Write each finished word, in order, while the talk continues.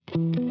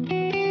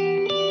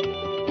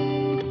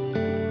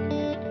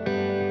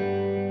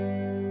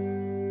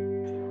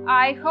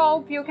I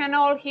hope you can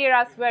all hear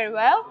us very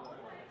well.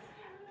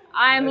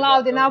 I am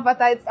loud enough, but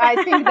I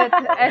think that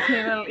Esmé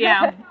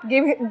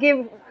will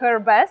give her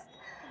best.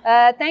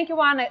 Thank you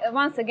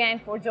once again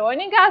for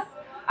joining us.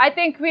 I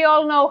think we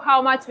all know how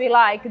much we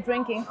like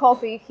drinking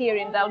coffee here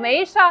in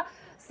Dalmatia.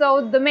 So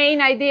the main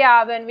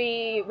idea when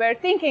we were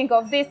thinking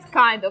of this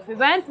kind of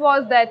event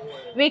was that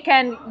we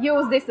can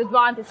use this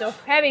advantage of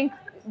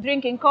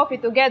drinking coffee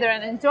together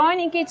and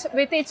enjoying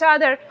with each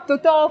other to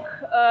talk,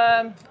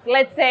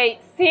 let's say,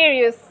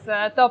 serious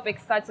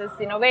topics such as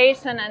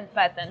innovation and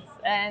patents.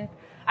 And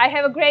I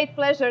have a great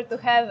pleasure to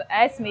have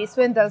Esmé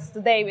Swindells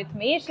today with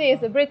me. She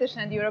is a British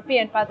and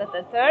European patent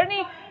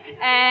attorney,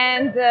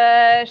 and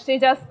she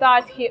just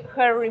started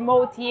her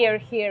remote year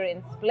here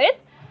in Split.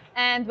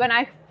 And when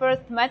I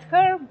first met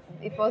her,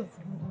 it was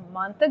a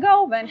month ago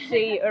when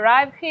she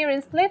arrived here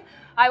in Split,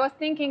 I was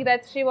thinking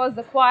that she was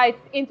a quite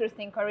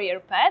interesting career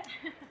path.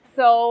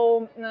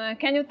 So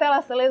can you tell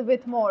us a little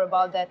bit more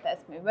about that,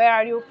 Esmé? Where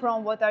are you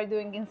from? What are you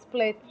doing in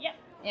Split?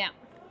 Yeah.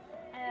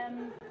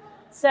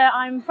 So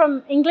I'm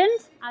from England,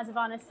 as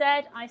Ivana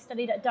said. I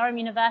studied at Durham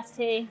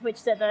University, which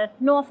is at the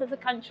north of the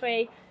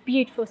country.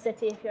 Beautiful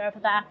city if you're over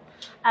there.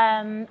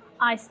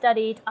 I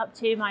studied up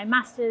to my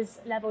master's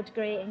level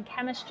degree in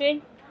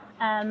chemistry.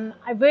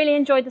 I really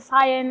enjoyed the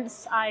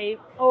science. I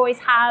always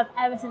have,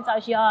 ever since I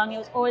was young. It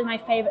was always my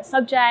favourite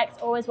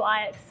subject, always what I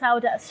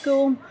excelled at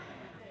school.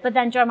 But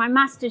then during my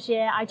master's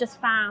year, I just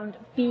found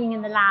being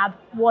in the lab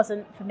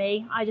wasn't for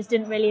me. I just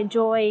didn't really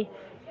enjoy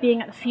being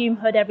at the fume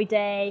hood every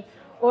day.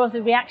 All of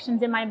the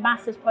reactions in my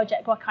master's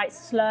project were quite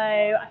slow.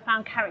 I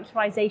found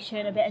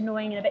characterization a bit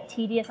annoying and a bit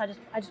tedious. I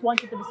just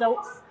wanted the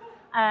results.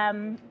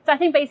 So I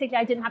think basically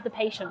I didn't have the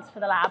patience for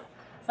the lab.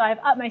 So I have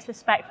utmost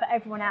respect for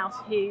everyone else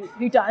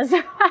who does. So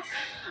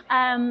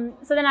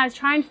then I was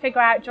trying to figure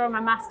out during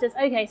my master's,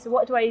 okay, so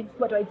what do I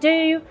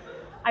do?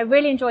 I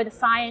really enjoy the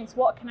science.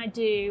 What can I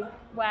do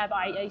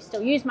whereby I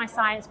still use my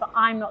science, but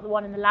I'm not the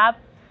one in the lab?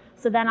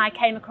 So then I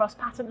came across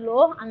patent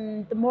law,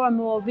 and the more and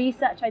more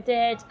research I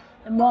did,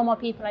 the more and more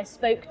people I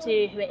spoke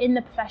to who are in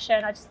the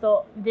profession, I just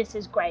thought, this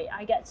is great.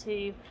 I get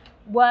to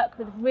work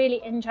with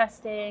really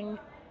interesting,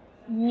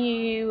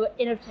 new,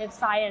 innovative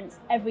science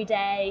every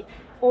day,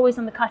 always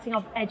on the cutting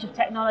edge of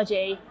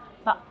technology,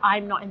 but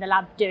I'm not in the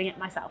lab doing it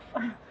myself.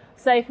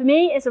 So for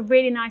me, it's a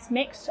really nice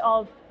mix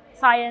of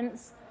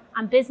science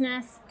and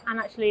business, and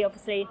actually,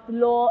 obviously, the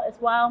law as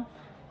well.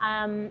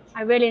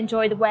 I really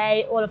enjoy the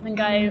way all of them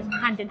go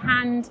hand in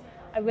hand.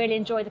 I really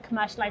enjoy the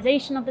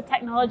commercialization of the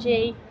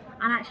technology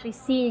and actually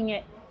seeing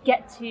it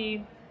get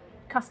to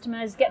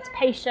customers, get to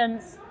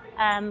patients,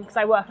 because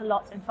I work a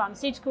lot in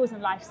pharmaceuticals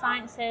and life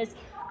sciences,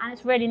 and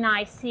it's really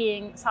nice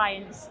seeing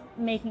science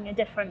making a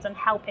difference and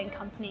helping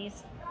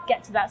companies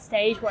get to that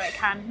stage where it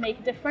can make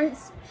a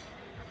difference.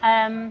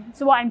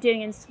 So what I'm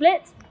doing in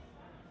Split,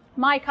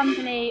 my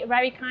company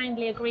very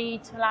kindly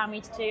agreed to allow me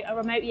to do a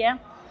remote year.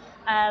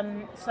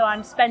 So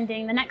I'm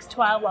spending the next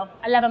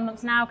 11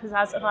 months now, because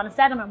as Ivana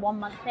said, I'm 1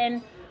 month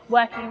in,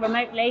 working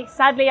remotely.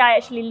 Sadly, I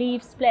actually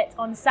leave Split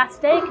on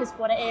Saturday, because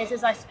what it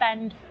is I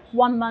spend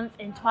 1 month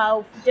in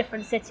 12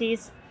 different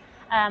cities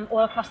all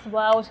across the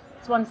world.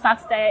 So on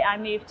Saturday, I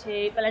move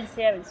to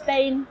Valencia in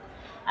Spain.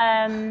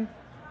 And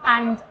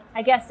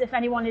I guess if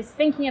anyone is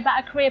thinking about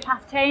a career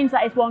path change,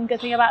 that is one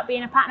good thing about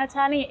being a patent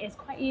attorney. It is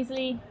quite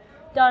easily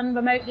done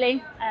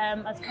remotely,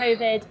 as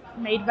COVID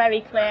made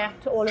very clear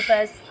to all of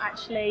us.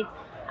 Actually,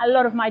 a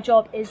lot of my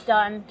job is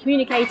done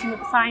communicating with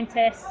the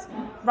scientists,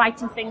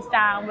 writing things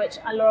down, which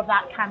a lot of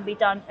that can be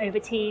done over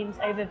Teams,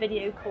 over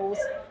video calls.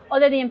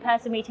 Although the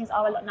in-person meetings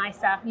are a lot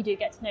nicer, you do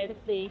get to know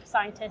the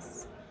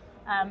scientists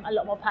a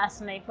lot more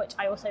personally, which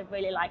I also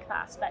really like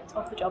that aspect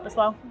of the job as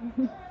well.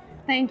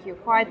 Thank you,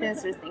 quite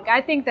interesting.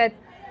 I think that,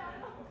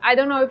 I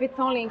don't know if it's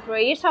only in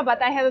Croatia,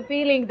 but I have a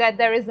feeling that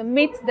there is a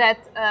myth that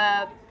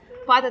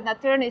patent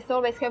attorneys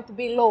always have to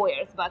be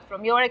lawyers, but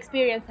from your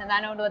experience, and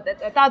I know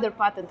that other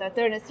patent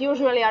attorneys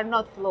usually are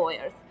not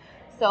lawyers.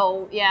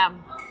 So, yeah.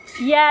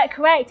 Yeah,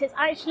 correct. It's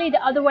actually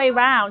the other way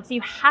around. So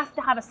you have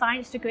to have a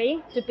science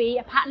degree to be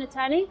a patent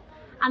attorney,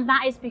 and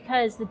that is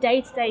because the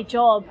day-to-day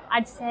job,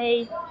 I'd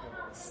say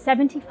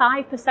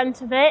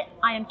 75% of it,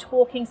 I am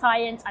talking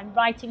science, I'm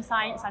writing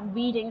science, I'm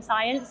reading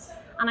science,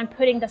 and I'm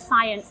putting the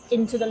science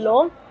into the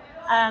law.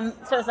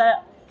 So it's an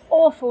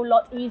awful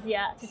lot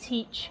easier to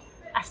teach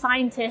a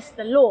scientist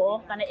the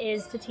law than it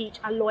is to teach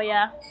a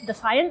lawyer the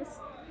science.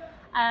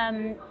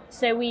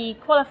 So we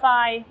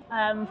qualify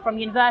from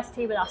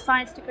university with our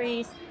science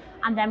degrees,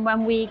 and then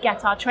when we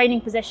get our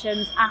training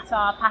positions at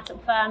our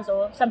patent firms,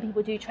 or some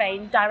people do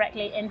train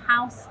directly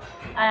in-house,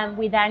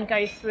 we then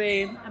go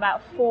through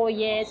about 4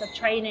 years of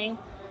training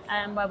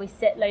where we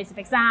sit loads of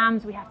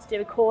exams, we have to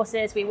do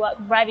courses, we work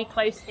very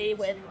closely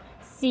with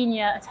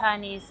senior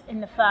attorneys in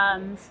the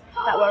firms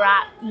that we're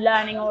at,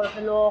 learning all of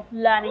the law,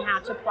 learning how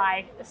to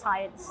apply the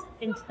science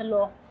into the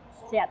law.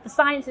 So yeah, the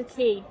science is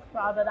key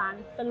rather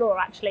than the law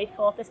actually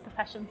for this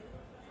profession.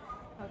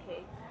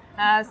 Okay,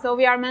 so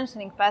we are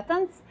mentioning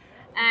patents,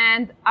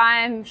 And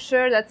I'm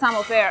sure that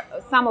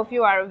some of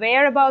you are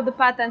aware about the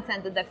patents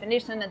and the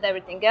definition and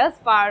everything else.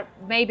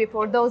 Maybe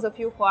for those of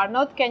you who are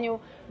not, can you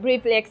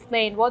briefly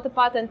explain what a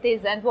patent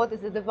is and what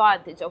is the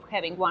advantage of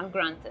having one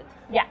granted?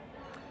 Yeah.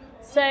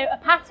 So a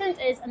patent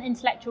is an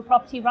intellectual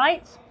property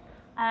right.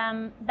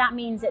 That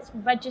means it's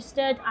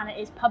registered and it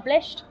is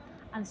published,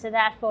 and so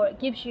therefore it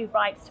gives you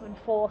rights to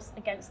enforce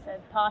against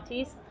third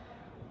parties.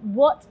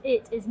 What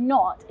it is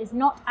not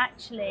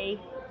actually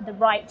the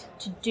right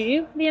to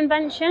do the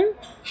invention,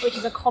 which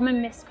is a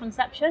common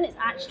misconception. It's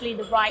actually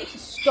the right to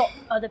stop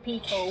other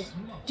people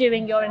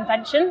doing your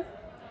invention.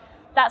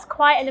 That's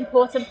quite an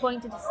important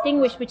point to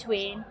distinguish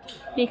between,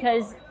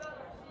 because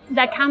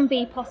there can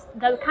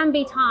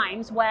be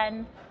times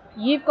when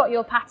you've got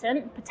your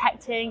patent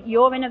protecting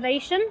your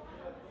innovation,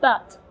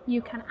 but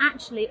you can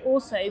actually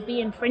also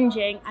be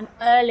infringing an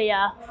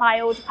earlier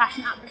filed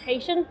patent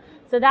application.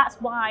 So that's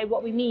why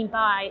what we mean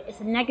by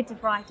it's a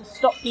negative right to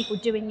stop people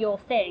doing your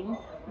thing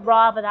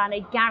rather than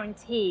a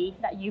guarantee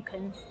that you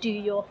can do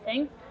your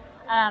thing.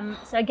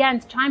 So again,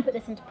 to try and put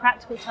this into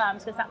practical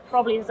terms, because that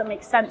probably doesn't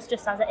make sense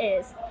just as it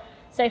is.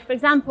 So for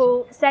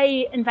example,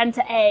 say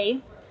inventor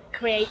A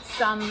creates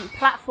some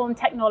platform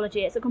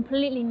technology. It's a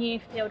completely new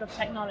field of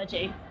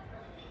technology.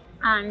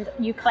 And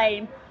you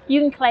can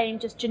claim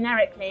just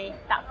generically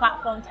that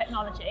platform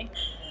technology.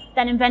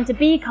 Then inventor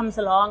B comes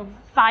along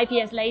 5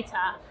 years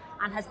later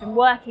and has been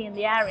working in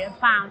the area and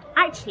found,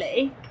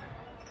 actually,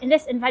 in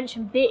this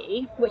invention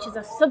B, which is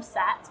a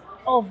subset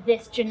of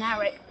this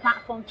generic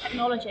platform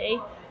technology,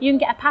 you can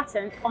get a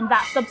patent on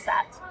that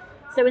subset.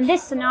 So in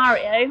this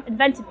scenario,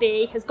 inventor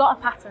B has got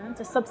a patent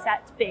to subset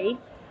B,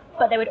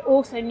 but they would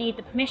also need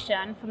the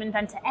permission from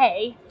inventor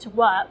A to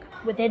work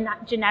within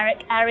that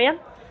generic area.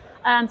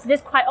 So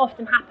this quite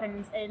often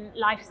happens in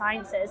life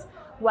sciences,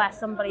 where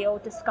somebody will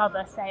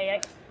discover,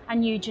 say, a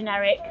new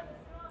generic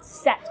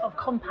set of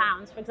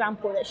compounds, for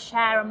example, that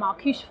share a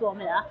Marcuse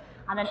formula,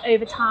 and then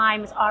over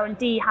time, as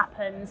R&D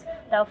happens,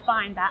 they'll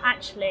find that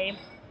actually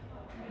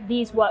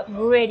these work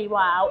really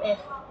well if,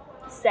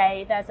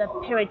 say, there's a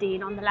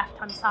pyridine on the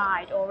left-hand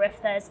side, or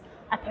if there's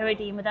a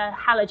pyridine with a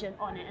halogen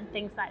on it and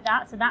things like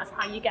that. So that's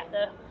how you get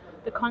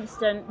the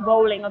constant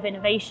rolling of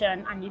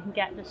innovation, and you can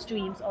get the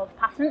streams of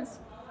patents.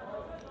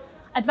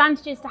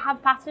 Advantages to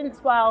have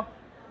patents, well,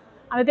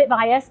 I'm a bit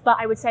biased, but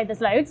I would say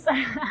there's loads.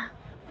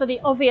 For the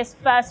obvious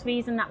first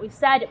reason that we've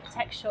said, it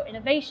protects your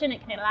innovation.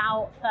 It can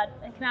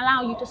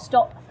allow you to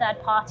stop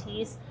third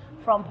parties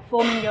from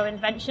performing your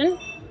invention.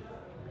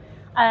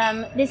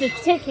 This is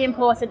particularly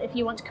important if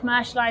you want to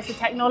commercialize the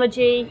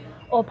technology,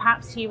 or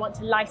perhaps you want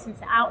to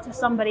license it out to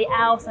somebody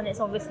else, and it's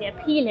obviously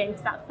appealing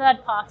to that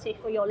third party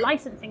for your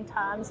licensing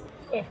terms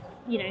if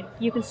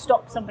you can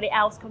stop somebody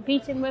else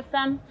competing with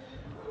them.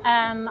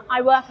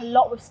 I work a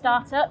lot with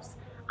startups,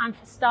 and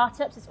for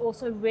startups it's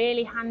also a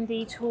really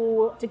handy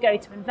tool to go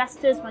to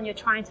investors when you're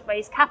trying to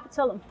raise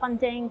capital and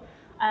funding.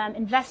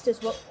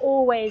 Investors will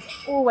always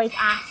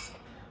ask,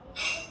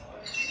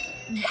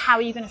 how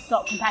are you going to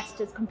stop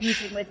competitors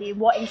competing with you?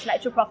 What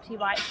intellectual property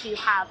rights do you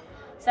have?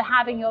 So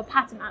having your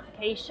patent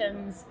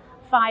applications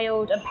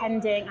filed and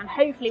pending, and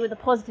hopefully with a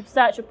positive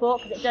search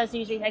report, because it does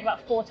usually take about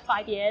 4 to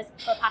 5 years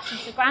for a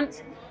patent to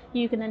grant,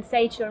 you can then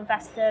say to your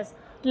investors,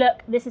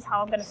 look, this is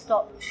how I'm going to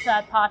stop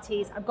third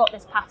parties. I've got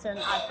this patent,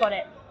 I've got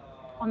it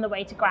on the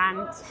way to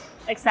grant,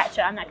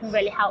 etc. And that can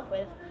really help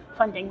with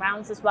funding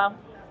rounds as well.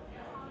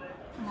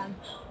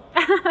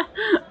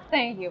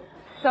 Thank you.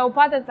 So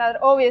patents are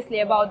obviously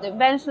about the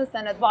inventions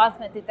and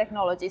advancement in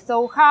technology.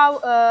 So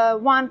how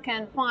one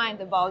can find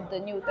about the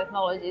new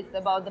technologies,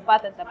 about the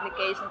patent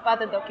application,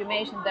 patent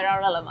documentation that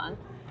are relevant?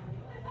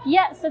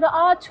 Yeah, so there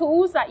are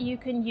tools that you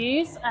can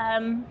use.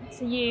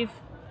 So you've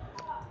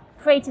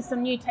created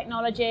some new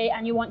technology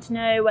and you want to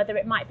know whether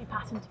it might be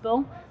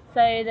patentable.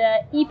 So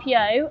the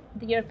EPO,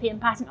 the European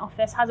Patent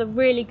Office, has a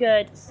really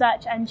good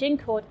search engine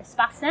called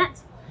Esmé,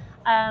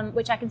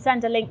 which I can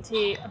send a link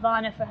to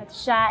Ivana for her to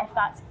share if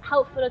that's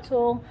helpful at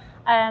all.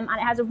 And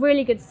it has a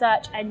really good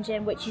search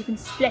engine which you can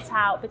split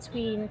out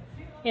between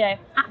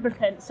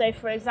applicants. So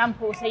for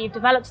example, say you've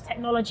developed a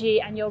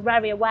technology and you're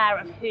very aware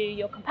of who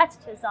your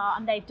competitors are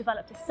and they've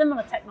developed a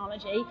similar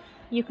technology,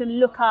 you can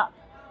look up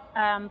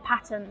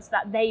patents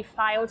that they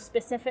filed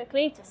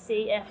specifically to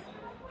see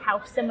how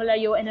similar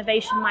your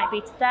innovation might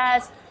be to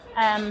theirs.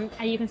 And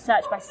you can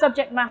search by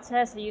subject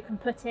matter, so you can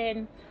put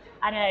in,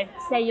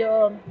 say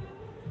you've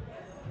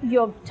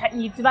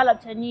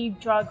developed a new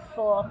drug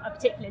for a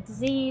particular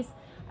disease.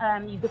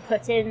 You could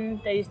put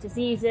in those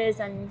diseases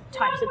and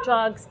types of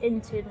drugs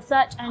into the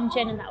search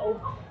engine, and that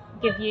will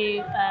give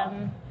you,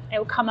 it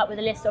will come up with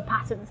a list of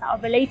patents that are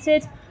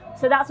related.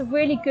 So that's a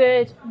really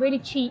good, really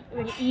cheap,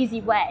 really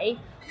easy way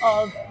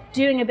of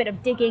doing a bit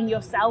of digging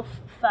yourself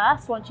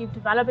first once you've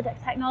developed a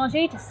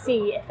technology to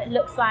see if it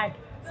looks like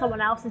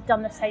someone else has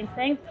done the same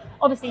thing.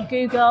 Obviously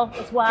Google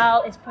as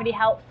well is pretty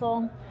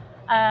helpful.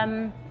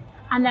 And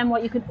then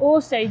what you can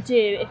also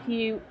do if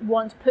you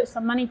want to put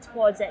some money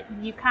towards it,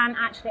 you can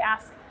actually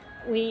ask,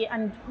 we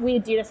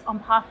do this on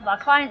behalf of our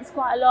clients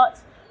quite a lot,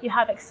 you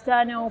have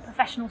external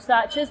professional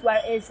searchers where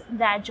it is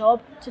their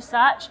job to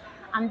search,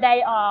 and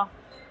they are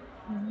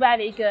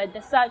very good.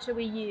 The searcher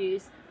we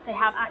use, they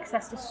have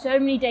access to so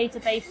many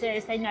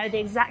databases, they know the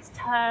exact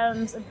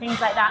terms and things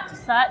like that to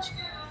search.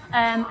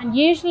 And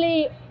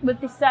usually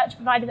with the search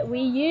provider that we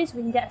use,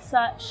 we can get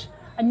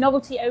a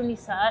novelty-only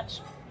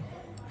search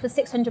for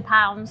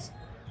 £600,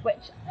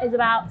 which is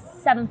about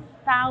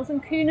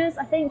 7,000 kunas,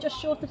 I think, just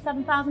short of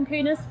 7,000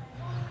 kunas,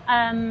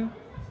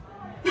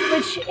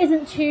 which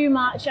isn't too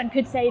much and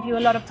could save you a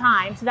lot of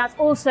time. So that's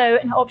also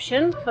an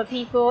option for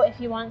people if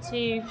you want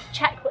to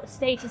check what the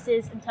status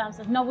is in terms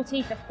of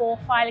novelty before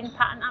filing a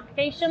patent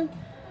application.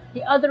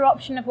 The other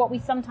option of what we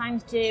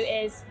sometimes do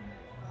is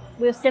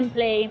we'll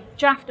simply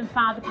draft and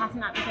file the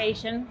patent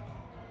application,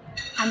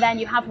 and then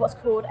you have what's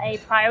called a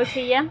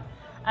priority year,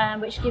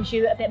 which gives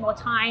you a bit more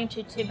time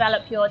to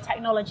develop your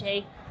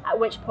technology, at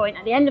which point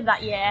at the end of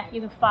that year you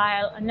can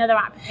file another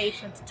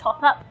application to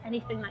top up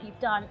anything that you've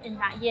done in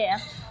that year.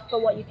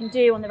 But what you can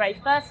do on the very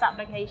first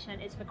application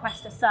is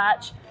request a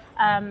search,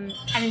 and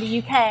in the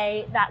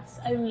UK that's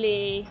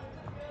only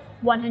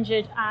 £210,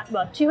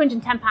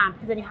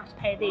 because then you have to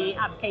pay the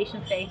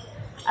application fee,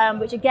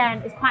 which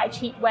again is quite a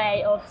cheap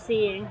way of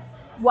seeing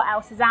what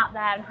else is out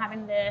there and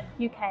having the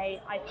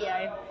UK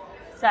IPO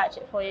search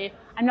it for you.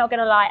 I'm not going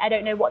to lie, I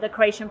don't know what the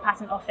Croatian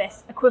Patent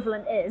Office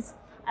equivalent is,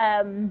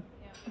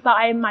 but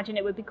I imagine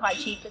it would be quite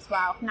cheap as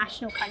well.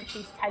 National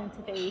countries tend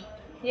to be...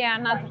 Yeah,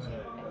 not...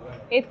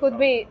 It could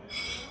be...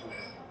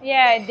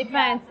 Yeah, it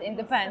depends,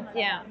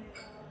 yeah.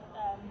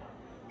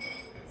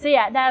 So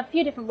yeah, there are a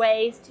few different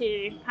ways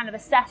to kind of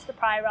assess the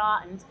prior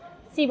art and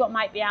see what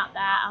might be out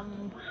there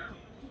and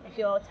if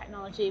your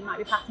technology might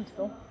be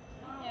patentable.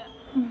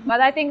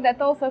 But I think that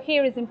also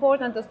here is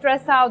important to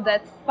stress out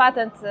that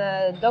patent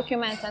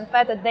documents and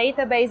patent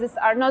databases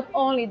are not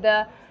only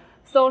the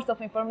source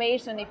of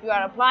information if you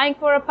are applying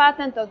for a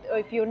patent, or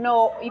if you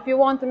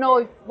want to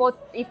know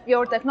if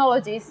your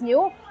technology is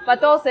new,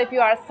 but also if you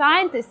are a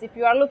scientist, if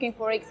you are looking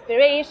for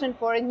inspiration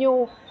for a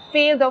new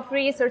field of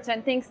research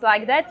and things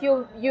like that,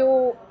 you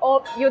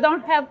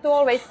don't have to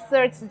always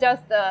search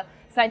just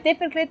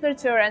scientific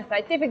literature and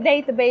scientific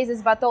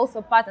databases, but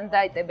also patent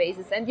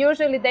databases, and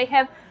usually they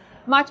have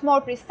much more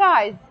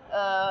precise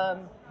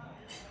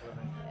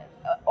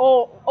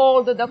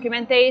all the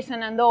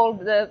documentation and all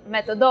the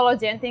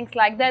methodology and things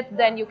like that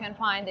than you can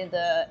find in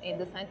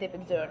the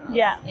scientific journals.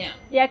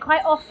 Yeah.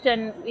 Quite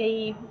often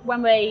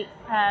when we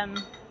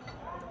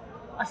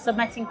are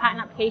submitting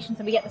patent applications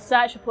and we get the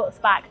search reports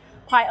back,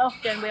 quite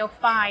often we'll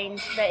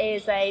find there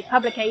is a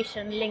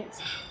publication linked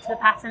to the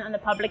patent, and the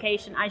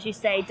publication, as you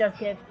say, does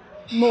give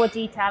more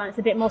detail and it's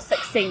a bit more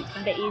succinct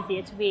and a bit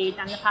easier to read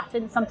than the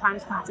patent.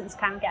 Sometimes patents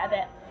can get a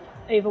bit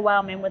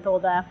overwhelming with all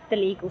the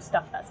legal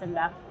stuff that's in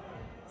there.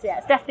 So yeah,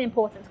 it's definitely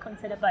important to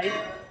consider both.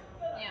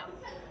 Yeah.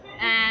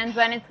 And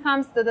when it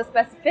comes to the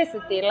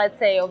specificity, let's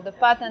say, of the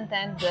patent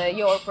and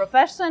your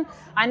profession,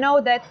 I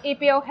know that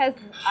EPO has,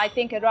 I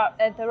think, at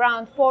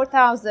around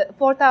 4,000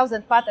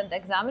 patent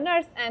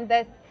examiners, and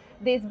that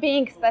this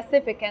being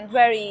specific and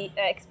very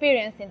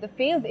experienced in the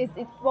field is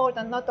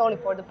important not only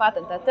for the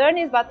patent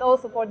attorneys, but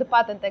also for the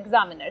patent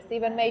examiners,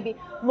 even maybe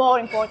more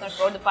important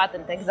for the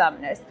patent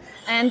examiners.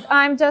 And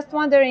I'm just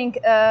wondering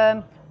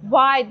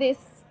why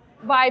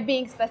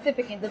being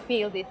specific in the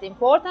field is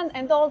important,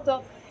 and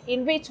also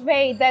in which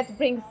way that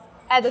brings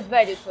added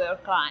value to your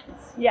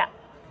clients. Yeah,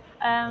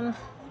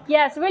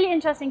 it's a really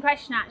interesting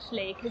question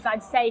actually, because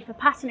I'd say for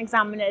patent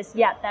examiners,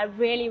 they're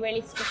really,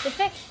 really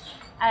specific,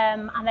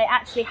 and they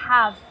actually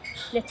have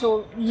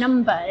little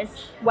numbers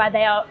where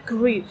they are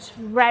grouped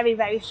very,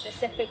 very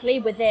specifically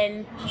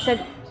within. So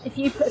if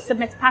you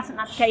submit a patent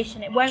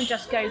application, it won't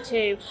just go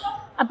to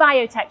a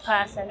biotech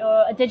person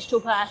or a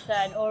digital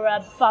person or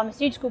a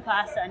pharmaceutical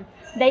person.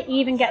 They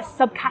even get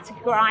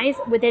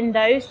subcategorized within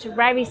those to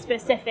very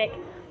specific,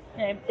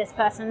 this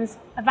person's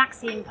a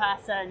vaccine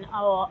person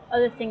or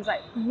other things,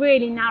 like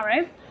really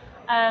narrow.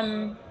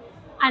 And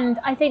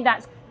I think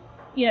that's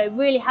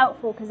really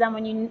helpful, because then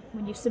when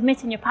you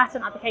submit in your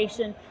patent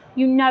application,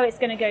 it's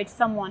going to go to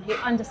someone who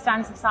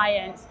understands the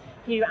science,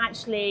 who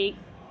actually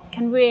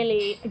can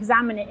really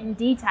examine it in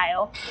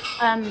detail.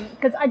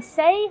 Because I'd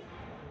say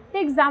the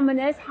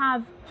examiners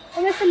have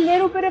almost a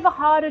little bit of a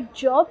harder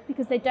job,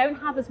 because they don't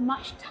have as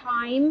much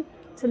time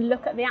to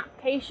look at the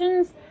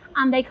applications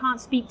and they can't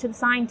speak to the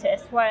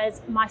scientist.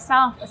 Whereas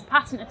myself as a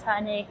patent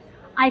attorney,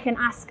 I can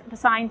ask the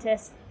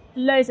scientist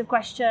loads of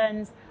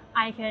questions.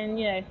 I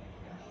can,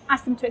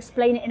 ask them to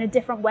explain it in a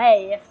different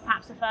way if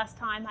perhaps the first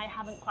time I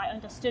haven't quite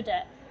understood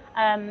it.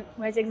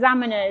 Whereas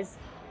examiners,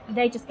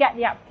 they just get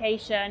the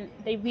application,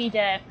 they read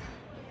it,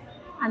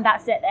 and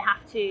that's it. They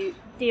have to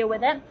deal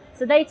with it.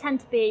 So they tend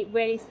to be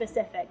really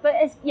specific. But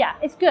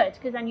it's good,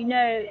 because then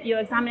your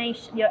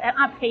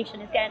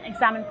application is getting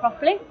examined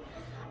properly.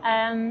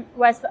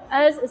 Whereas for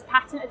us as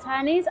patent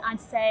attorneys, I'd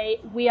say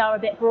we are a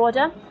bit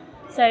broader.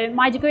 So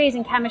my degree is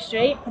in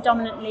chemistry,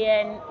 predominantly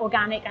in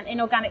organic and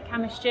inorganic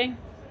chemistry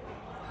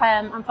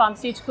and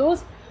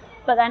pharmaceuticals.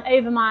 But then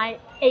over my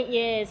 8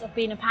 years of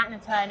being a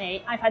patent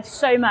attorney, I've had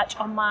so much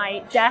on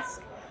my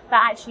desk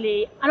that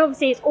actually, and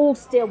obviously it's all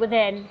still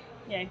within,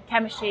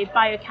 chemistry,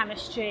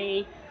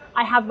 biochemistry.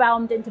 I have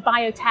realmed into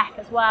biotech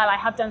as well. I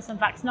have done some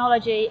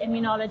vaccinology,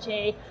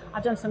 immunology.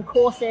 I've done some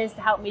courses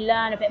to help me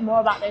learn a bit more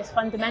about those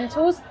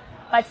fundamentals.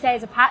 But I'd say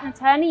as a patent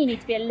attorney, you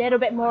need to be a little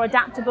bit more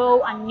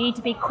adaptable, and you need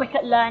to be quick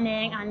at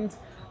learning and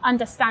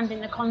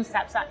understanding the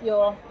concepts that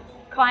your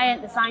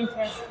client, the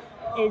scientist,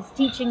 is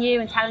teaching you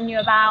and telling you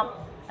about.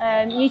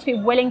 You need to be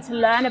willing to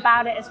learn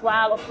about it as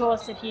well. Of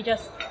course, if you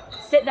just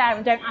sit there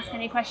and don't ask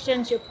any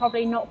questions, you're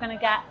probably not going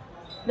to get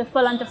the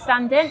full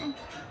understanding.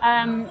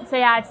 So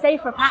yeah, I'd say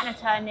for a patent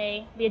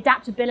attorney, the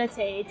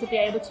adaptability to be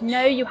able to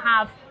know you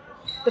have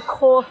the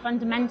core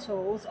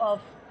fundamentals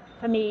of,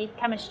 for me,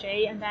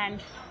 chemistry, and then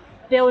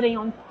building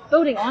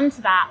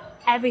onto that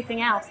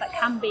everything else that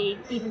can be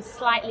even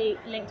slightly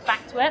linked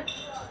back to it,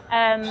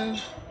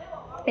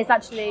 is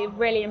actually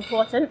really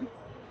important.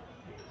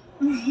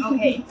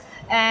 Okay,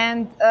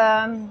 and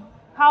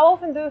how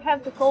often do you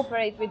have to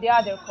cooperate with the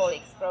other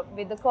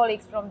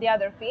colleagues, from the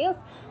other fields,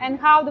 and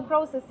how the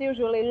process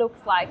usually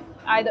looks like?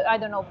 I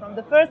don't know, from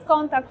the first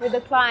contact with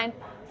the client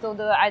to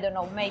the, I don't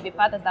know, maybe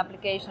patent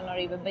application or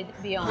even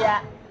beyond.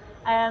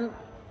 Yeah,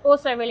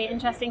 also a really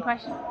interesting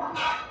question.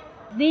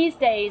 These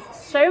days,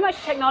 so much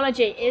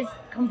technology is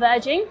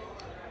converging,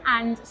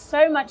 and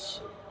so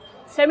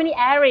many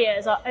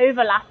areas are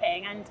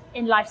overlapping. And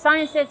in life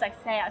sciences, like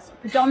I say, that's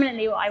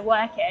predominantly what I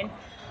work in.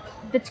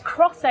 The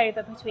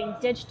crossover between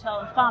digital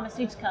and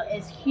pharmaceutical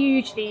is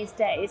huge these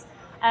days.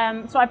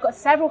 So I've got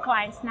several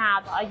clients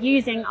now that are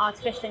using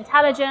artificial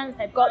intelligence.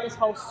 They've got this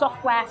whole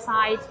software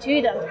side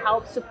to them to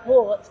help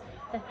support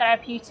the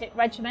therapeutic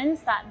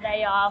regimens that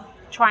they are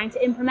trying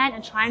to implement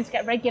and trying to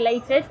get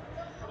regulated.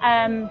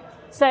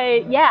 So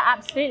yeah,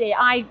 absolutely.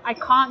 I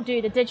can't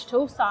do the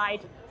digital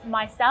side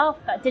myself.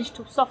 That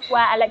digital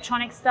software,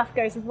 electronic stuff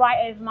goes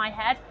right over my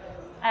head.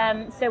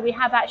 So we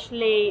have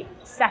actually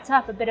set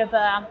up a bit of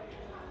a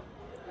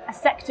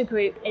sector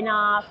group in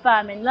our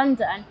firm in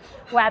London,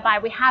 whereby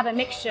we have a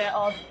mixture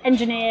of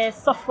engineers,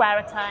 software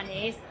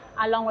attorneys,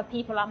 along with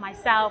people like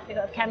myself who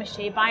have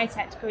chemistry,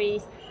 biotech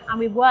degrees, and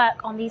we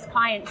work on these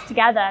clients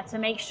together to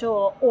make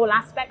sure all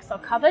aspects are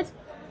covered.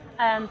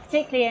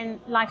 Particularly in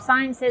life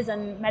sciences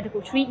and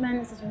medical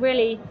treatments,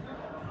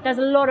 there's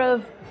a lot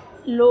of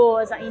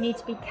laws that you need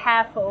to be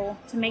careful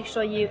to make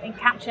sure you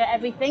capture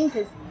everything.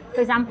 Because,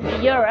 for example,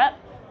 in Europe,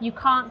 you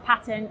can't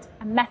patent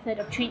a method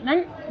of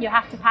treatment. You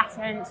have to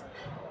patent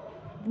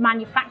the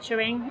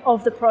manufacturing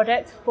of the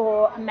product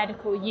for a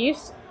medical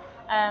use.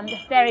 The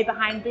theory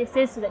behind this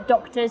is so that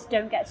doctors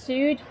don't get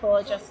sued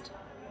for just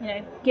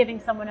giving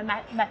someone a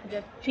method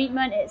of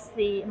treatment. It's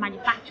the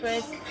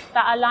manufacturers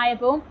that are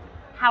liable.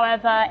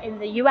 However, in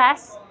the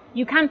US,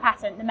 you can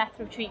patent the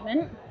method of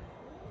treatment.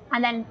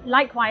 And then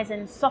likewise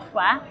in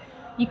software,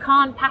 you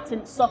can't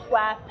patent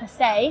software per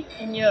se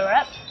in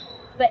Europe,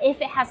 but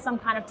if it has some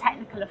kind of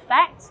technical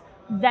effect,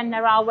 then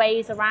there are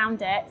ways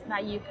around it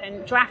that you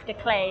can draft a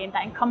claim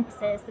that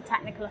encompasses the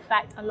technical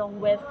effect along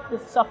with the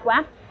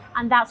software.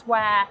 And that's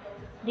where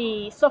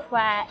the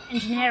software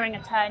engineering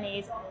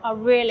attorneys are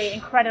really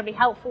incredibly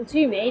helpful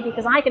to me,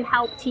 because I can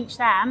help teach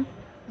them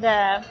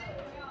the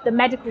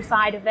medical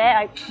side of it,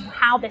 like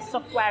how this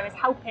software is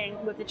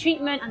helping with the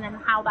treatment, and then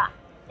how that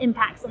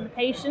impacts on the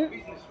patient.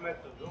 Business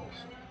method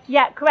also.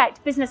 Yeah,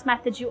 correct. Business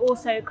methods you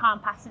also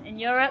can't patent in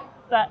Europe,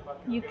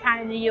 but you can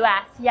in the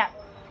US. Yeah,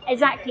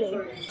 exactly.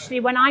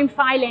 Actually, when I'm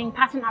filing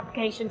patent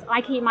applications,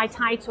 I keep my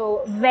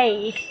title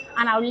vague,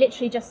 and I'll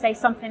literally just say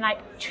something like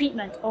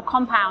treatment or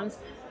compounds.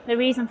 The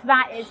reason for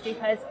that is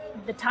because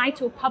the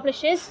title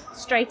publishes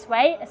straight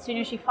away as soon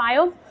as you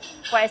file,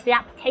 whereas the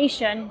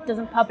application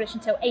doesn't publish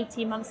until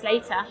 18 months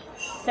later.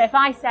 So if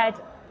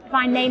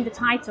I name the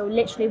title,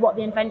 literally what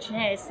the invention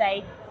is,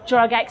 say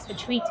drug X for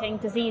treating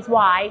disease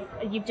Y,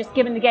 you've just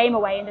given the game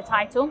away in the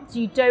title. So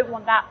you don't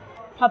want that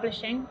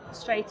publishing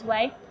straight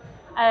away.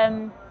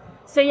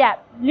 So yeah,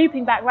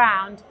 looping back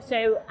round.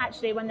 So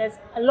actually when there's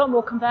a lot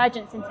more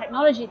convergence in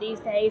technology these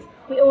days,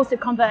 we also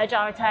converge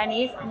our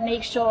attorneys and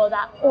make sure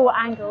that all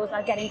angles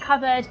are getting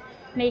covered,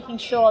 making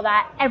sure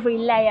that every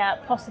layer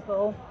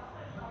possible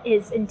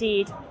is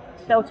indeed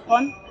built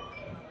upon.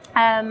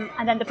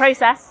 And then the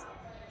process.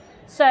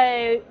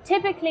 So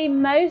typically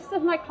most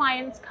of my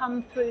clients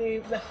come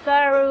through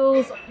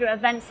referrals, through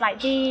events like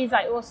these.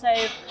 I also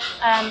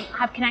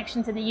have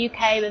connections in the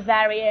UK with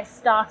various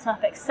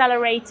startup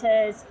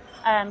accelerators,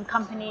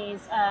 companies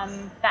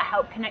that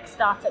help connect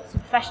startups to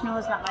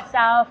professionals like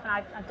myself, and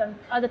I've done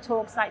other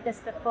talks like this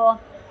before.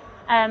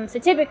 So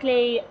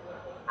typically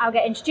I'll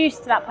get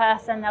introduced to that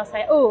person. They'll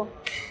say, oh,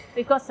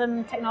 we've got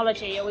some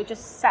technology, or we've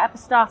just set up a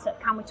startup,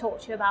 can we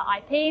talk to you about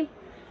IP?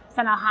 So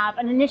then I'll have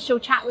an initial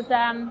chat with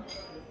them,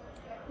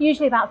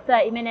 usually about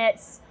 30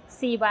 minutes,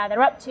 see where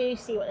they're up to,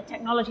 see what the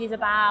technology is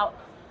about,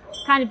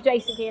 kind of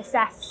basically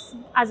assess,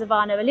 as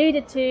Ivana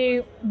alluded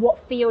to, what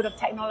field of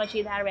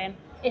technology they're in.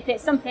 If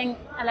it's something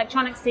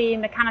electronicsy,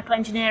 mechanical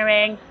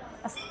engineering,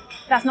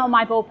 that's not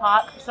my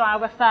ballpark, so I'll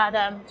refer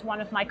them to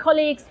one of my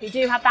colleagues who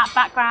do have that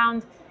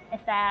background.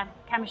 If they're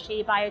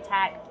chemistry,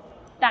 biotech,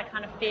 that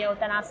kind of field,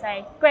 then I'll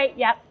say, great,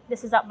 yep,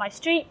 this is up my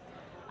street.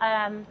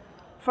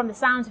 From the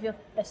sounds of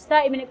this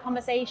 30-minute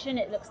conversation,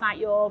 it looks like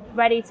you're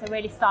ready to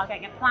really start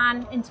getting a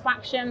plan into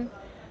action.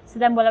 So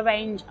then we'll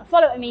arrange a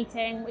follow-up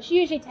meeting, which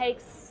usually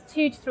takes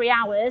 2 to 3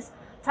 hours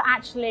to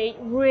actually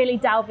really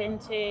delve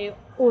into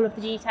all of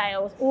the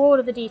details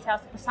of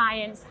the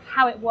science,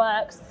 how it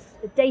works,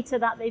 the data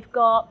that they've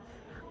got,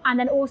 and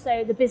then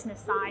also the business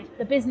side,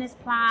 the business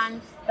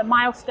plan, the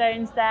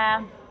milestones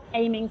they're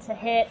aiming to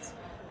hit,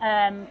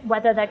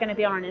 whether they're going to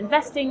be on an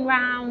investing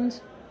round,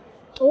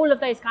 all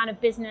of those kind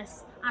of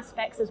business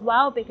aspects as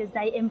well, because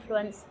they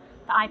influence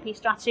the IP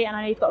strategy. And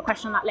I know you've got a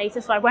question on that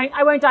later, so I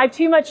won't dive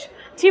too much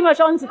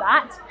onto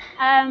that.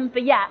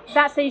 But yeah,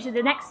 that's usually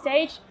the next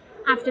stage.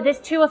 After this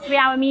 2 or 3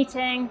 hour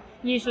meeting,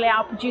 usually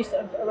I'll produce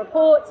a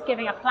report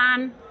giving a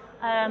plan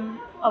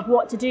of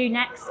what to do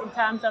next in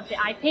terms of the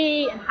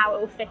IP and how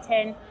it will fit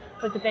in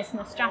with the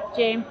business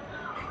strategy.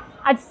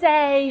 I'd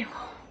say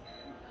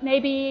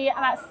maybe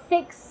about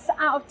 6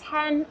 out of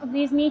 10 of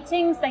these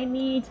meetings, they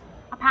need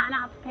a patent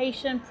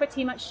application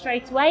pretty much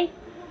straight away.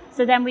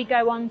 So then we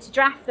go on to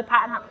draft the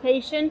patent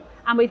application,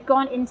 and we've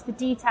gone into the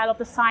detail of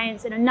the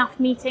science in enough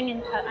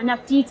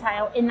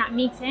detail in that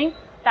meeting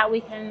that we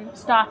can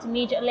start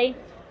immediately.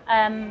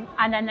 And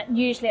then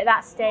usually at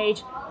that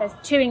stage, there's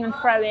toing and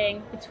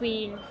froing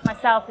between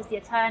myself as the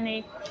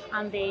attorney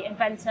and the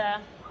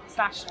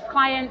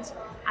inventor/client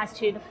as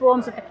to the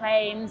forms of the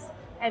claims,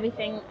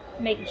 everything,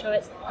 making sure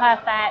it's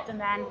perfect, and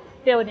then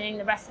building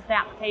the rest of the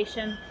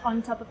application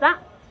on top of that.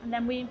 And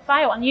then we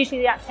file. And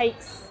usually that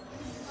takes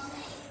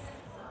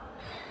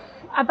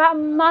about a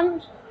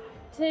month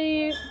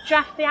to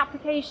draft the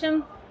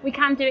application. We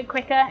can do it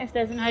quicker if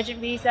there's an urgent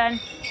reason.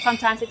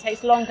 Sometimes it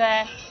takes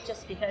longer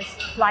just because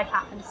life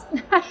happens.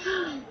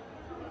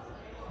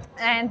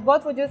 And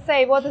what would you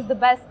say, what is the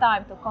best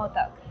time to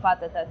contact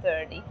patent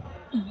attorney?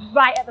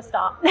 Right at the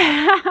start.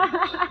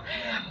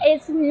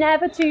 It's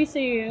never too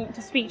soon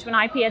to speak to an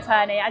IP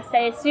attorney. I'd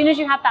say as soon as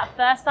you have that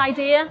first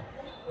idea,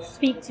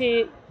 speak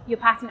to your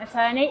patent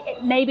attorney.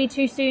 It may be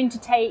too soon to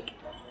take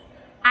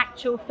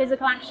actual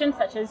physical action,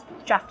 such as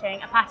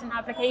drafting a patent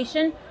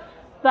application,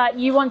 but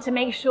you want to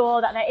make sure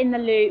that they're in the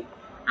loop,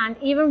 and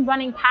even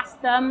running past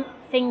them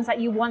things that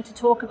you want to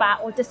talk about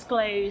or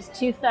disclose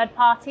to third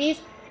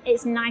parties.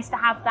 It's nice to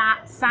have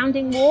that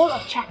sounding wall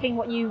of checking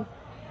what you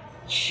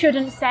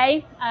shouldn't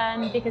say,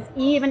 because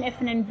even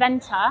if an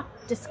inventor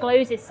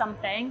discloses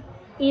something,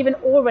 even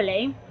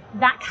orally,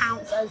 that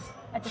counts as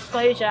a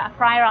disclosure, a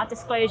prior art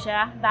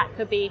disclosure that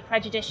could be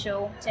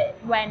prejudicial to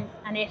when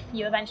and if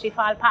you eventually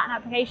file a patent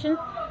application.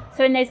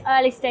 So in those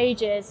early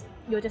stages,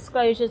 your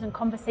disclosures and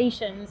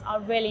conversations are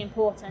really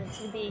important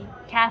to be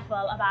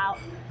careful about,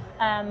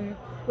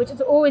 which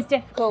is always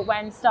difficult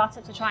when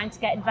startups are trying to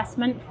get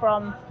investment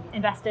from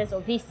investors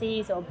or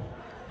VCs or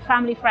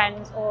family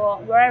friends or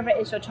wherever it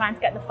is you're trying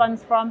to get the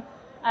funds from.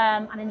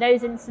 And in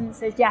those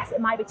instances, yes, it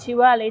might be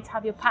too early to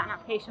have your patent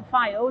application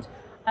filed.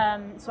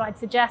 So I'd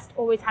suggest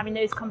always having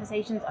those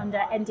conversations under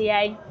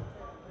NDA,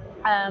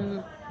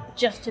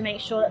 just to make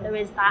sure that there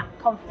is that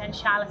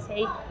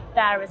confidentiality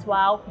there as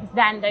well, because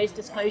then those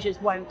disclosures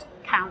won't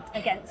count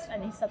against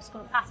any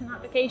subsequent patent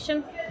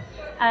application.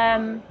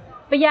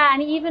 But yeah,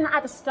 and even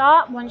at the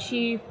start, once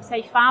you've,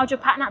 say, filed your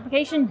patent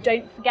application,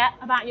 don't forget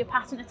about your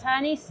patent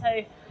attorney.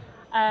 So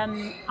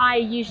I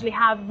usually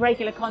have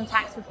regular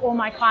contacts with all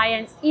my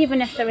clients,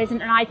 even if there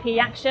isn't an IP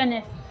action.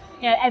 If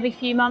every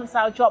few months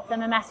I'll drop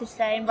them a message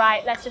saying,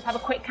 right, let's just have a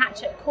quick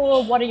catch-up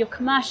call. What are your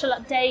commercial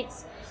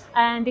updates?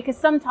 Because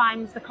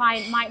sometimes the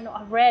client might not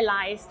have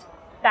realized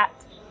that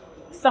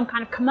some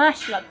kind of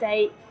commercial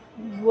update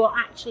will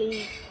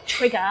actually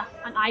trigger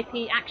an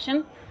IP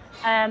action.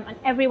 And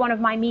every one of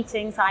my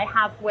meetings I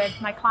have with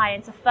my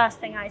clients, the first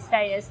thing I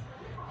say is,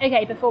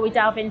 okay, before we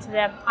delve into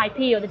the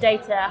IP or the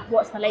data,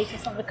 what's the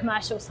latest on the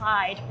commercial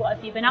side? What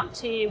have you been up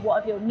to?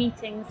 What have your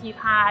meetings you've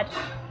had?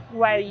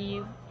 Where are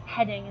you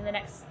heading in the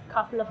next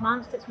couple of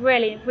months? It's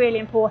really, really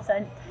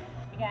important.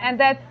 And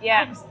that,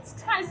 yeah.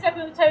 It's kind of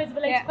stepping on the toes of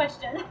the next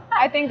question.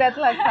 I think that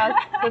leads us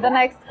to the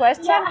next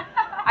question. Yeah.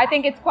 I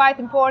think it's quite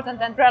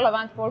important and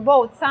relevant for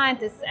both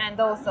scientists and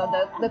also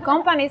the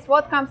companies.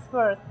 What comes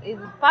first? Is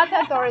it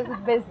patent or is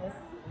it business?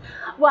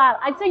 Well,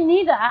 I'd say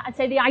neither. I'd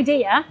say the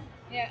idea.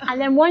 Yeah.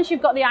 And then once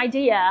you've got the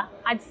idea,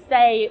 I'd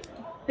say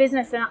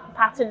business and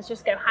patents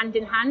just go hand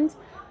in hand.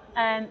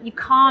 You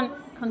can't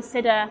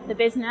consider the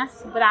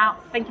business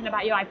without thinking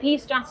about your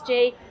IP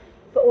strategy,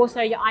 but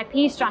also your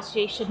IP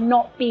strategy should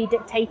not be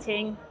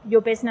dictating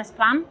your business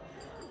plan.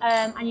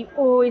 And you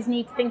always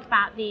need to think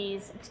about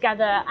these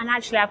together. And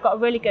actually, I've got a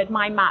really good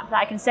mind map that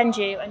I can send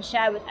you and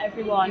share with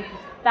everyone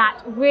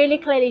that really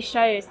clearly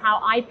shows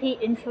how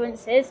IP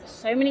influences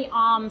so many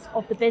arms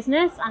of the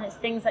business, and it's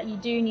things that you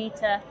do need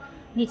to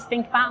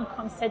think about and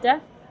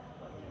consider.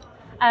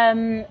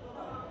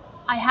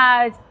 I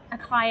had a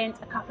client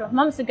a couple of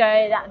months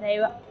ago that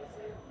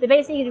they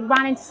basically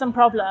ran into some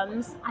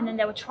problems, and then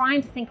they were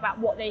trying to think about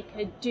what they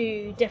could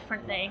do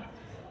differently.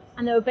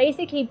 And they were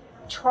basically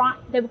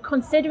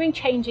considering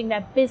changing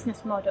their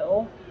business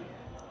model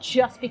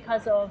just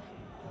because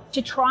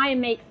to try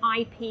and make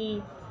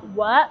IP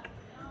work.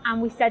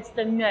 And we said to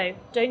them, no,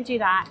 don't do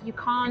that. You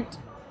can't,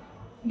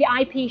 the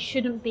IP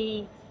shouldn't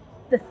be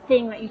the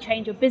thing that you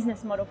change your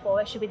business model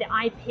for. It should be the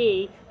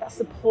IP that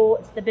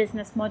supports the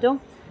business model.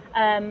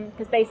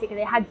 Because basically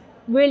they had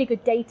really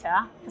good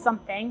data for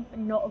something, but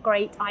not a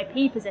great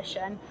IP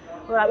position.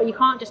 We're like, well, you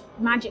can't just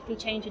magically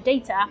change your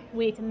data.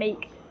 We need to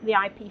make the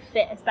IP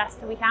fit as best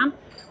as we can.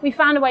 We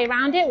found a way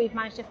around it. We've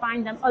managed to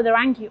find them other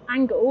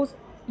angles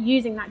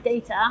using that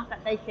data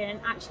that they can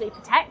actually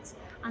protect.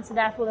 And so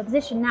therefore the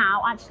position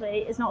now actually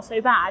is not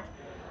so bad.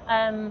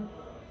 And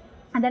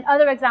then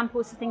other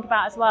examples to think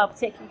about as well,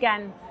 particularly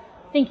again,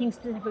 thinking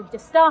specifically to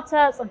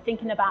startups, I'm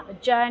thinking about the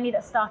journey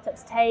that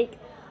startups take.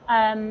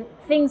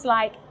 Things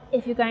like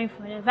if you're going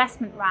for an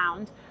investment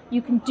round,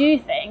 you can do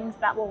things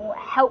that will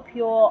help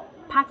your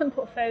patent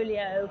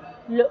portfolio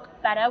look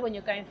better when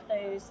you're going for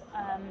those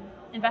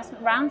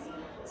investment rounds.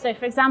 So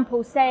for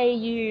example, say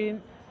your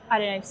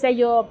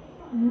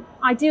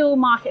ideal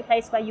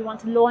marketplace where you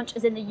want to launch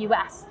is in the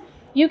US.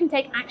 You can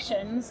take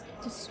actions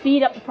to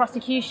speed up the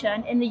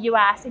prosecution in the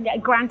US and get a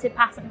granted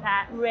patent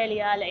there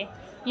really early.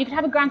 You could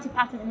have a granted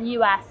patent in the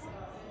US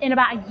in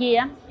about a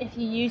year if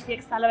you use the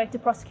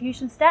accelerated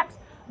prosecution steps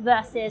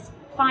versus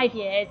 5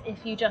 years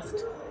if you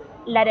just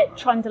let it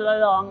trundle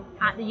along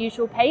at the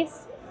usual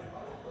pace.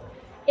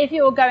 If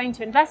you're going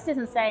to investors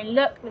and saying,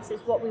 look, this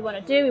is what we want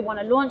to do, we want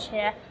to launch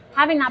here,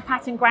 having that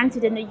patent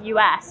granted in the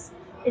US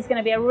is going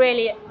to be a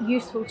really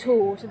useful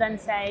tool to then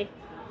say,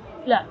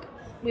 look,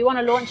 we want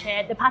to launch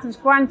here, the patent's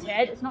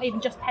granted, it's not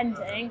even just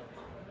pending,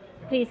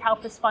 please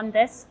help us fund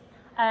this.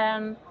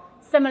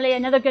 Similarly,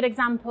 another good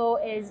example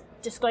is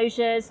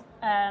disclosures.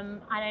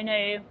 And I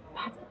know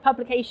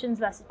publications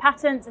versus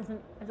patents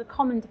is a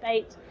common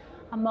debate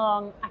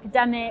among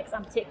academics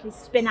and particularly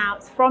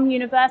spin-outs from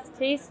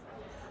universities.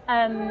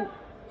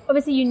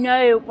 Obviously, you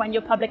know when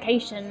your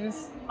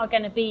publications are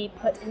going to be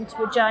put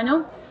into a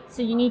journal.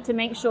 So you need to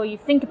make sure you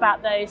think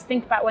about those,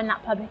 think about when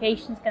that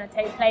publication is going to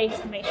take place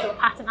and make sure the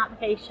patent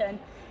application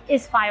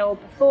is filed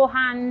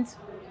beforehand.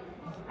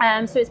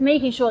 So it's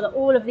making sure that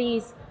all of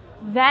these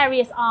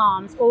various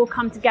arms all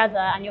come together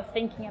and you're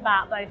thinking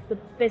about both the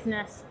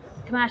business,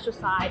 commercial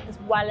side, as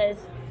well as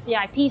the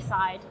IP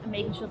side and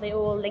making sure they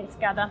all link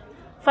together.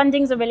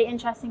 Funding's a really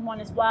interesting one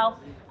as well.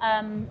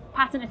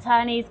 Patent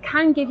attorneys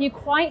can give you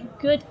quite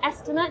good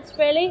estimates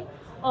really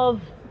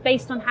of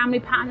based on how many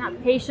patent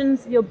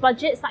applications, your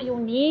budgets that you'll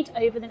need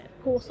over the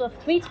course of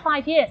 3 to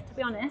 5 years, to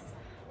be honest.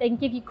 They can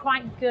give you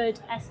quite good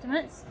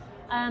estimates.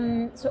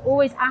 So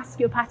always ask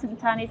your patent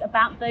attorneys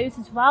about those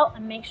as well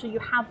and make sure you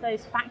have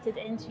those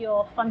factored into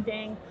your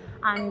funding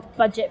and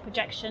budget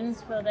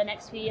projections for the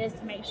next few years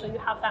to make sure you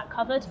have that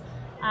covered.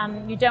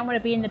 You don't want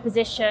to be in the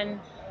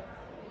position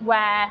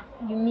where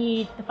you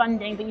need the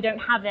funding but you don't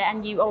have it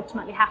and you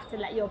ultimately have to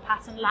let your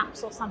patent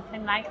lapse or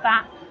something like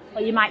that,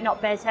 or you might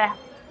not be able to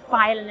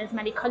file in as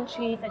many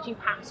countries as you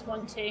perhaps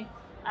want to.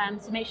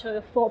 So make sure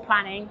your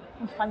foreplanning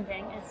and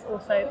funding is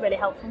also really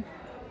helpful.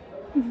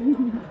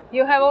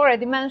 You have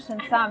already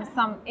mentioned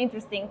some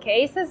interesting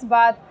cases,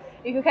 but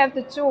if you have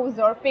to choose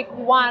or pick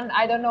one,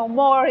 I don't know,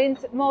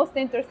 most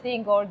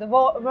interesting or the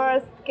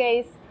worst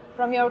case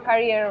from your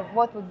career,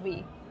 what would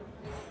be?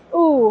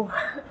 Ooh,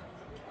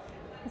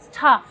 it's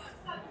tough.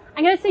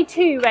 I'm going to say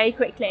 2 very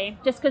quickly,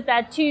 just because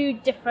they're 2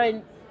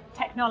 different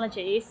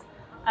technologies.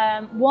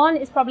 One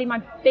is probably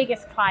my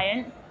biggest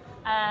client,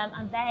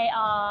 and they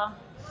are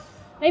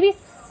maybe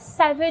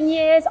 7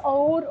 years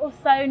old or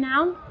so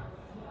now.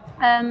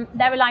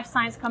 They're a life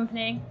science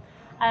company.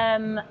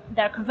 They're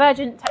a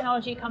convergent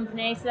technology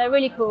company, so they're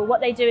really cool.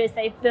 What they do is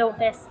they've built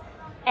this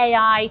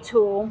AI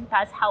tool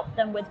that has helped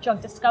them with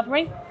drug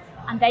discovery,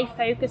 and they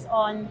focus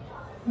on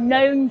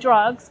known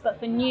drugs, but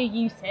for new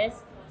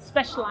uses,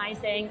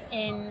 specializing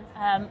in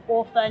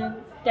orphan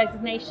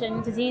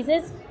designation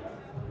diseases.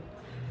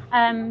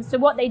 So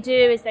what they do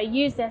is they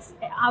use this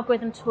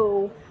algorithm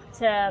tool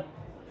to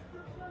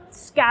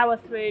scour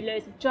through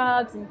loads of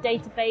drugs and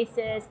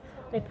databases.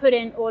 They put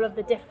in all of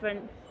the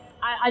different,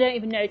 I don't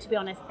even know, to be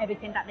honest,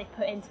 everything that they've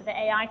put into the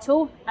AI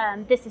tool.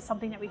 This is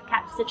something that we've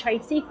kept as a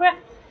trade secret.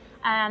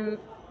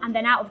 And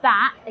then out of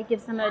that, it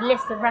gives them a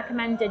list of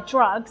recommended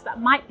drugs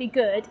that might be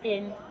good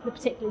in the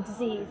particular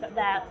disease that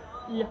they're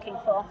looking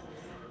for.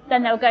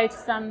 Then they'll go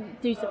to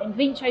do some in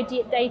vitro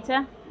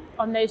data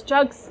on those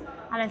drugs,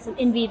 and then some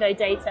in vivo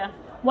data.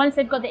 Once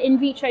they've got the in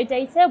vitro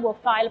data, we'll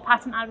file a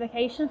patent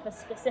application for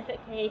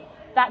specifically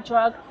that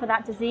drug for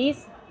that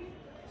disease.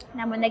 And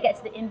then when they get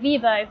to the in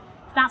vivo, if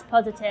that's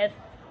positive,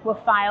 we'll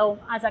file,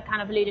 as I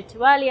kind of alluded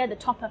to earlier, the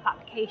top-up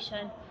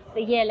application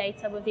a year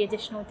later with the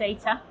additional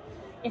data.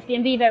 If the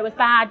in vivo was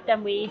bad,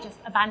 then we just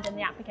abandon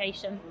the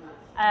application.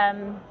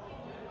 And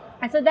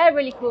so they're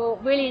really cool,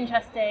 really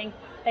interesting.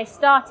 They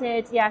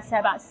started,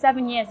 about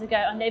 7 years ago,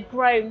 and they've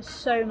grown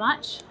so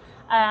much,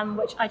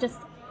 which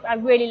I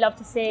really love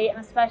to see, and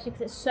especially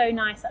because it's so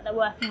nice that they're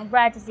working on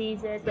rare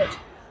diseases, which,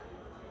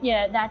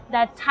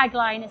 their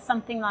tagline is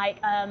something like,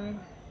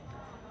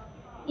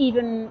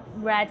 even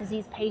rare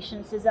disease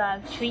patients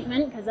deserve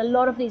treatment, because a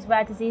lot of these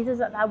rare diseases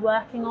that they're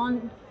working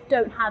on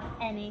don't have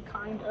any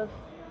kind of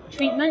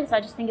treatments. I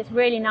just think it's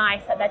really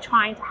nice that they're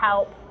trying to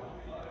help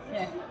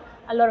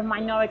a lot of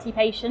minority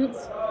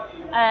patients.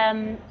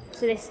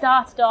 So they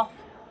started off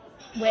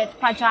with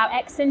Fragile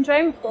X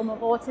syndrome, a form of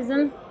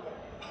autism,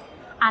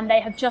 and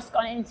they have just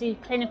gone into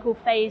clinical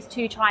phase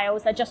 2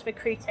 trials. They're just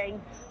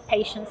recruiting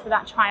patients for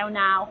that trial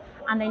now,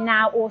 and they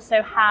now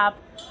also have,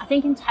 I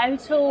think in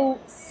total,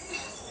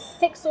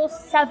 6 or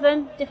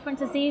 7 different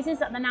diseases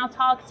that they're now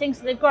targeting.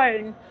 So they've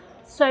grown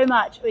so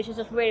much, which is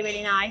just really,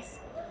 really nice.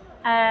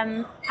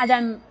 And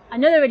then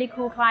another really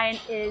cool client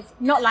is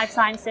Not Life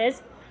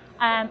Sciences,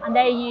 and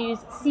they use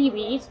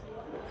seaweed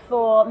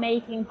for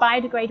making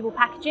biodegradable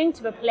packaging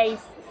to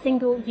replace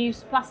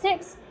single-use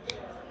plastics.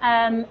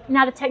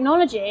 Now the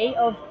technology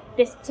of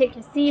this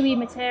particular seaweed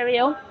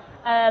material,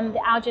 the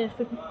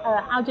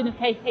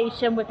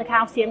alginification with the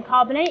calcium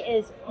carbonate,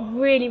 is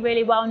really,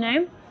 really well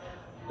known,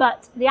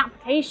 but the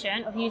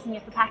application of using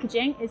it for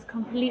packaging is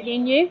completely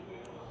new,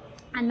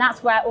 and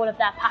that's where all of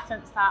their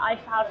patents that I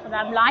filed for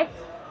them lie.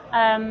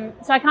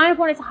 So I kind of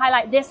wanted to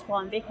highlight this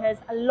one because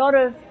a lot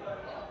of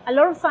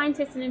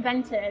scientists and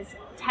inventors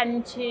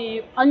tend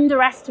to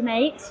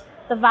underestimate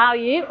the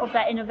value of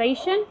their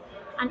innovation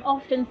and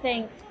often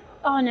think,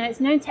 oh no, it's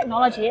known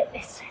technology,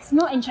 it's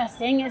not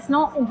interesting, it's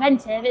not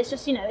inventive, it's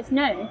just, it's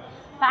known.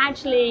 But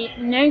actually,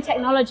 known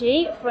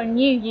technology for a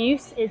new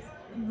use is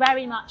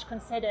very much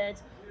considered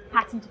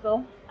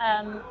patentable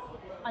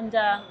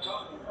under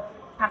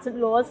patent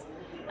laws.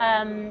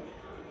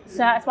 So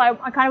that's why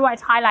I kind of wanted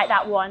to highlight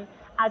that one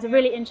as a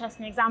really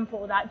interesting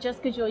example, that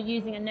just because you're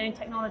using a known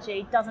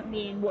technology doesn't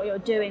mean what you're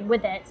doing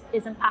with it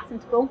isn't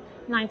patentable.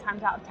 9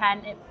 times out of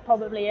 10, it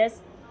probably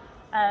is.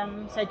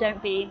 So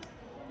don't be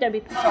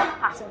put off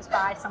patents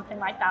by something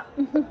like that.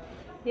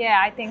 Yeah,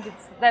 I think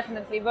it's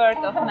definitely worth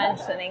of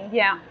mentioning.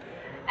 Yeah,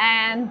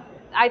 and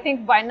I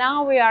think by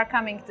now we are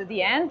coming to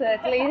the end,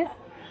 at least.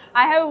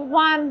 I have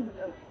one,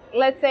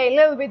 let's say, a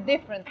little bit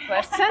different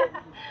question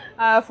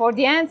for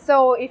the end.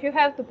 So if you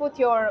have to put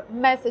your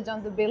message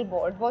on the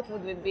billboard, what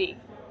would it be?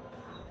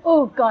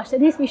 Oh gosh,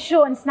 it needs to be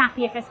short and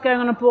snappy if it's going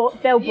on a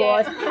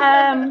billboard.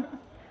 Yeah.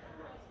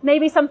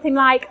 Maybe something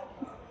like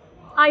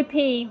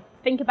IP,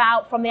 think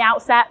about from the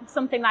outset,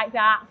 something like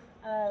that.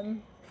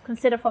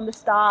 Consider from the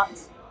start.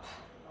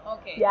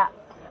 Okay. Yeah.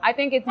 I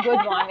think it's a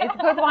good one. It's a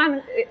good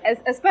one,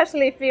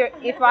 especially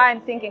if I'm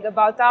thinking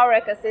about our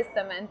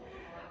ecosystem and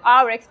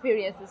our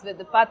experiences with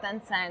the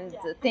patents and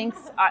things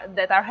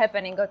that are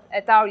happening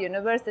at our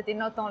university,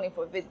 not only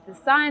with the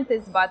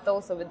scientists, but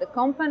also with the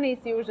companies.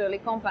 Usually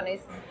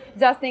companies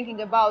just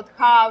thinking about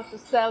how to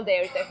sell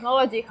their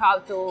technology, how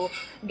to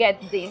get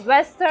the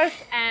investors,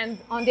 and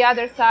on the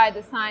other side,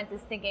 the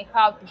scientists thinking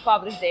how to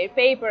publish their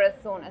paper as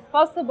soon as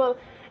possible.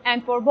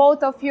 And for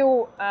both of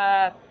you,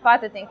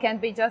 patenting can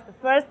be just the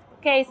first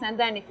case, and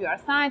then if you are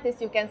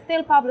scientists, you can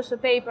still publish a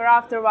paper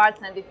afterwards,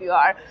 and if you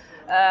are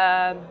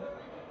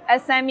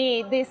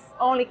SME, this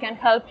only can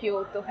help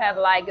you to have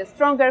like a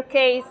stronger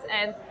case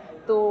and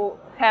to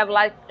have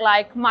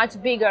like much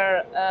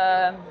bigger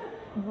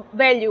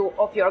value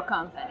of your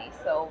company.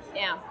 So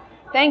yeah,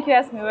 thank you,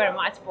 Esmé, very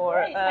much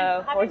for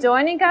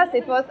joining us.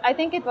 I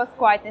think it was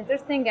quite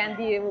interesting, and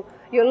you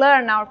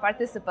learn our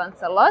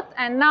participants a lot.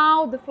 And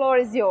now the floor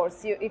is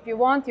yours. If you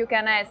want, you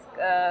can ask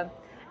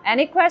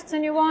any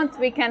question you want.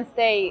 We can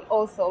stay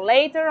also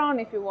later on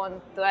if you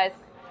want to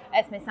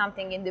ask me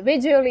something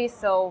individually.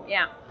 So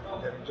yeah.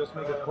 Okay, just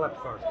make a clap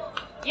first.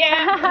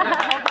 Yeah.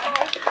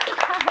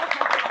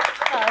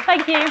 Oh,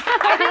 thank you.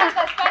 I didn't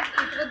expect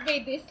it would be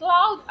this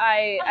loud.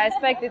 I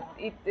expected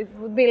it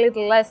would be a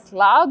little less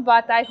loud,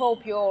 but I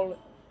hope you all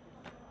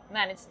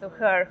managed to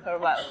hear her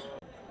well.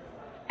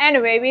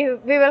 Anyway,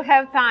 we will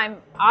have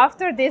time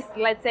after this,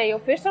 let's say,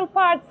 official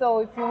part. So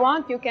if you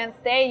want, you can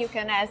stay, you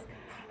can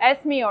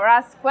ask me or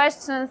ask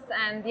questions,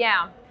 and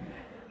yeah.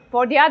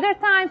 For the other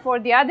time, for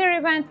the other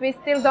event, we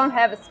still don't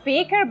have a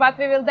speaker, but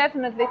we will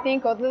definitely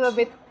think of a little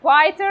bit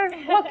quieter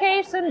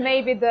location,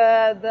 maybe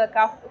the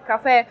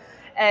cafe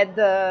at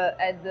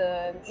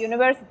the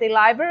university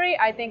library.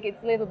 I think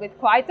it's a little bit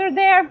quieter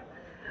there.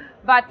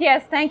 But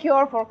yes, thank you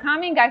all for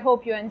coming. I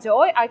hope you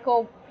enjoy. I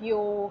hope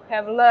you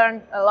have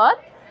learned a lot.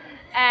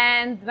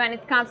 And when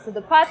it comes to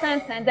the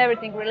patents and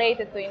everything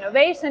related to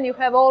innovation, you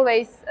have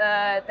always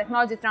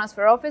Technology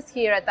Transfer Office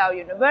here at our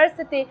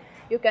university.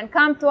 You can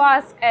come to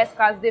us, ask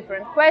us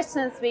different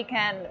questions. We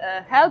can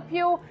help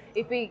you.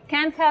 If we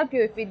can't help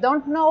you, if we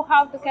don't know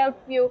how to help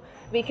you,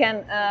 we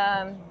can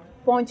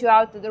point you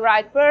out to the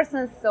right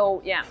person.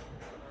 So yeah,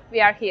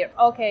 we are here.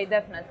 Okay,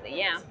 definitely.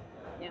 Yeah.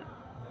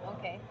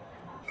 Okay.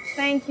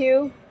 Thank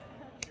you.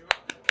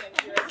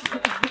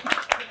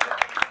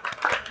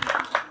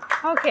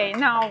 Okay,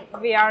 now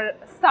we are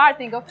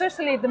starting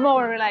officially the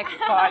more relaxed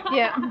part.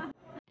 Yeah.